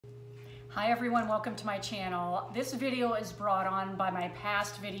Hi everyone, welcome to my channel. This video is brought on by my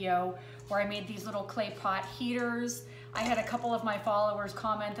past video where I made these little clay pot heaters. I had a couple of my followers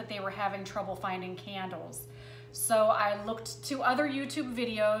comment that they were having trouble finding candles. So I looked to other YouTube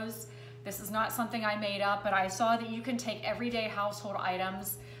videos. This is not something I made up, but I saw that you can take everyday household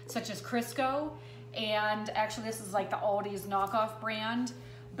items such as Crisco, and actually this is like the Aldi's knockoff brand,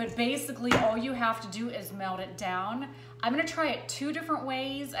 but basically all you have to do is melt it down. I'm gonna try it two different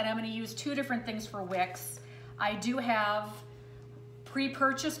ways, and I'm gonna use two different things for wicks. I do have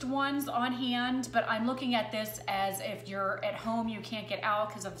pre-purchased ones on hand, but I'm looking at this as if you're at home, you can't get out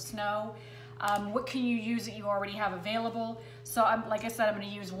because of snow. What can you use that you already have available? So like I said, I'm gonna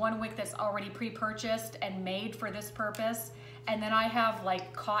use one wick that's already pre-purchased and made for this purpose. And then I have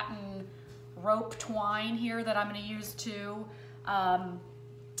like cotton rope twine here that I'm gonna use too.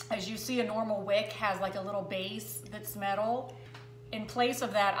 As you see, a normal wick has like a little base that's metal. In place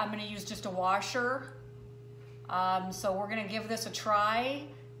of that, I'm gonna use just a washer. So we're gonna give this a try,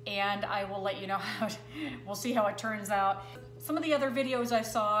 and I will let you know we'll see how it turns out. Some of the other videos I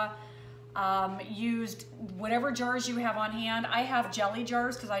saw used whatever jars you have on hand. I have jelly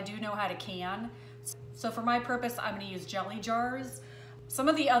jars because I do know how to can. So for my purpose, I'm gonna use jelly jars. Some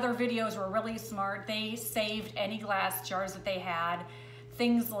of the other videos were really smart. They saved any glass jars that they had.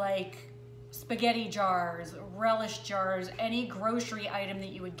 Things like spaghetti jars, relish jars, any grocery item that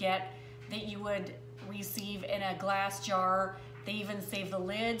you would get that you would receive in a glass jar. They even save the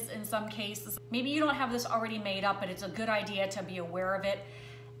lids in some cases. Maybe you don't have this already made up, but it's a good idea to be aware of it.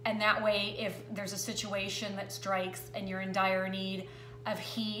 And that way, if there's a situation that strikes and you're in dire need of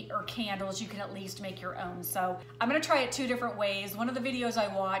heat or candles, you can at least make your own. So I'm gonna try it two different ways. One of the videos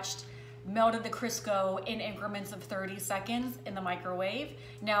I watched melted the Crisco in increments of 30 seconds in the microwave.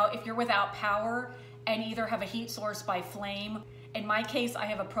 Now, if you're without power and either have a heat source by flame, in my case, I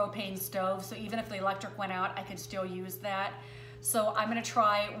have a propane stove, so even if the electric went out, I could still use that. So I'm gonna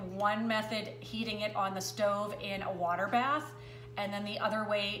try one method, heating it on the stove in a water bath, and then the other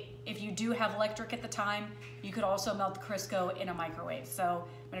way, if you do have electric at the time, you could also melt the Crisco in a microwave. So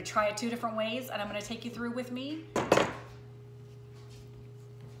I'm gonna try it two different ways, and I'm gonna take you through with me.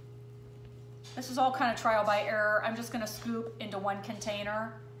 This is all kind of trial by error. I'm just gonna scoop into one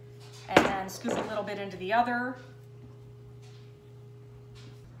container and then scoop a little bit into the other.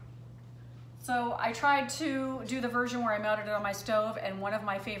 So I tried to do the version where I melted it on my stove, and one of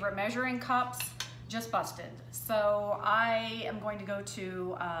my favorite measuring cups just busted. So I am going to go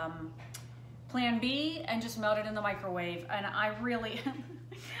to plan B and just melt it in the microwave. And I really,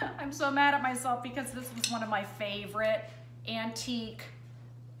 I'm so mad at myself because this was one of my favorite antique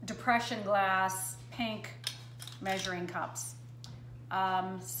depression glass pink measuring cups.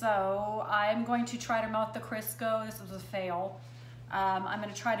 So I'm going to try to melt the Crisco. This was a fail. I'm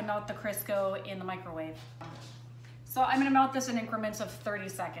going to try to melt the Crisco in the microwave. So I'm going to melt this in increments of 30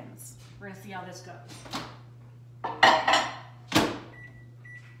 seconds. We're going to see how this goes.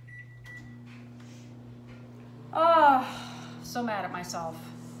 Oh, so mad at myself.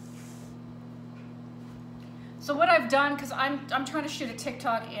 So what I've done, because I'm trying to shoot a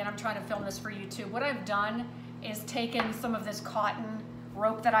TikTok and I'm trying to film this for YouTube, what I've done is taken some of this cotton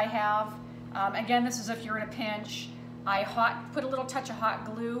rope that I have. Again, this is if you're in a pinch. I put a little touch of hot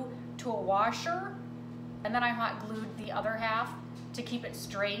glue to a washer, and then I hot glued the other half to keep it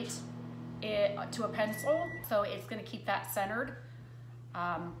straight to a pencil. So it's gonna keep that centered.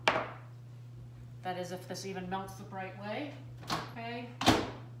 That is if this even melts the right way, okay?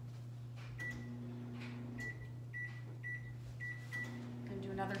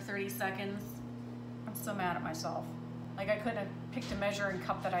 Another 30 seconds. I'm so mad at myself. Like I couldn't have picked a measuring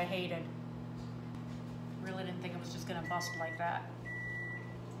cup that I hated. Really didn't think it was just gonna bust like that.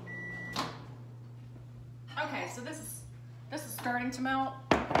 Okay, so this is starting to melt.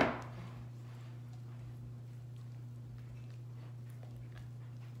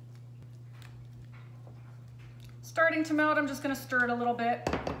 Starting to melt, I'm just gonna stir it a little bit.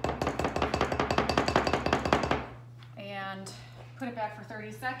 And put it back for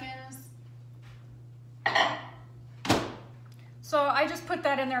 30 seconds. So I just put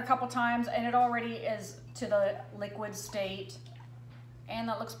that in there a couple times, and it already is to the liquid state, and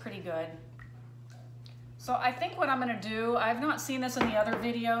that looks pretty good. So I think what I'm gonna do, I've not seen this in the other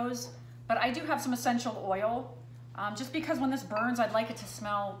videos, but I do have some essential oil. Just because when this burns, I'd like it to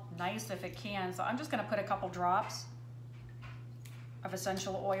smell nice if it can. So I'm just gonna put a couple drops of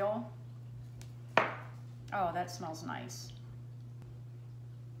essential oil. Oh, that smells nice.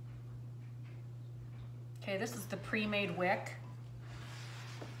 Okay, this is the pre-made wick.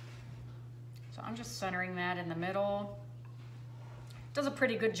 So I'm just centering that in the middle. Does a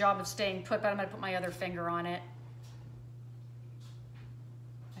pretty good job of staying put, but I'm gonna put my other finger on it.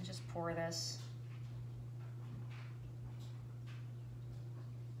 And just pour this.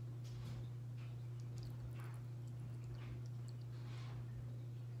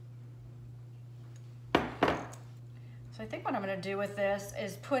 So I think what I'm gonna do with this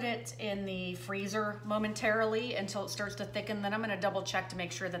is put it in the freezer momentarily until it starts to thicken. Then I'm gonna double check to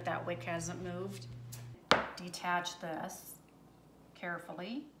make sure that that wick hasn't moved. Detach this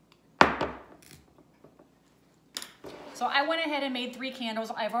carefully. So I went ahead and made 3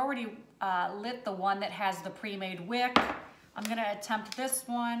 candles. I've already lit the one that has the pre-made wick. I'm gonna attempt this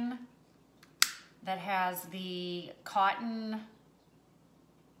one that has the cotton,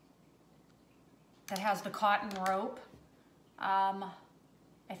 rope.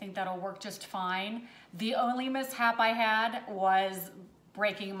 I think that'll work just fine. The only mishap I had was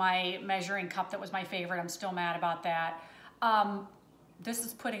breaking my measuring cup. That was my favorite. I'm still mad about that. This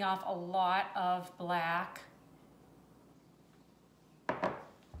is putting off a lot of black.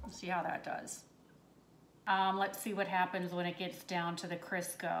 Let's see how that does. Let's see what happens when it gets down to the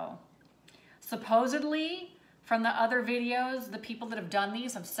Crisco. Supposedly, from the other videos, the people that have done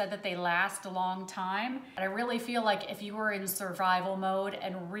these have said that they last a long time. And I really feel like if you were in survival mode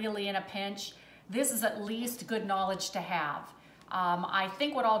and really in a pinch, this is at least good knowledge to have. I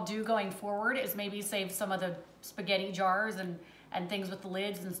think what I'll do going forward is maybe save some of the spaghetti jars and things with the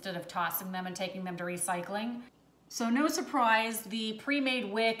lids instead of tossing them and taking them to recycling. So no surprise, the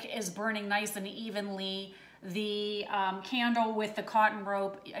pre-made wick is burning nice and evenly. The candle with the cotton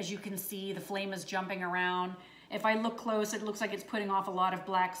rope, as you can see, the flame is jumping around. If I look close, it looks like it's putting off a lot of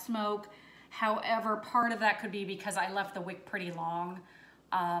black smoke. However, part of that could be because I left the wick pretty long.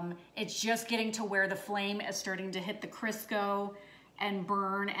 It's just getting to where the flame is starting to hit the Crisco and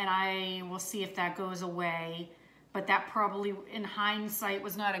burn, and I will see if that goes away. But that probably, in hindsight,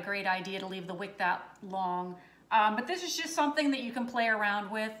 was not a great idea to leave the wick that long. But this is just something that you can play around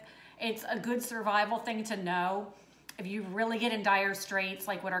with. It's a good survival thing to know. If you really get in dire straits,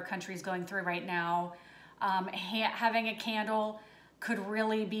 like what our country's going through right now, having a candle could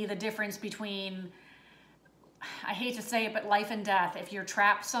really be the difference between, I hate to say it, but life and death. If you're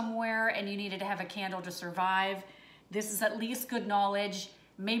trapped somewhere and you needed to have a candle to survive, this is at least good knowledge.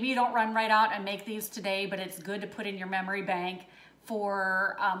 Maybe you don't run right out and make these today, but it's good to put in your memory bank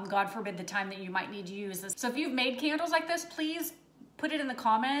for, God forbid, the time that you might need to use this. So if you've made candles like this, please put it in the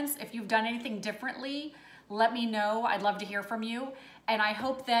comments. If you've done anything differently, let me know. I'd love to hear from you. And I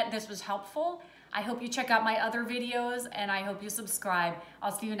hope that this was helpful. I hope you check out my other videos, and I hope you subscribe.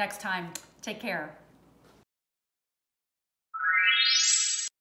 I'll see you next time. Take care.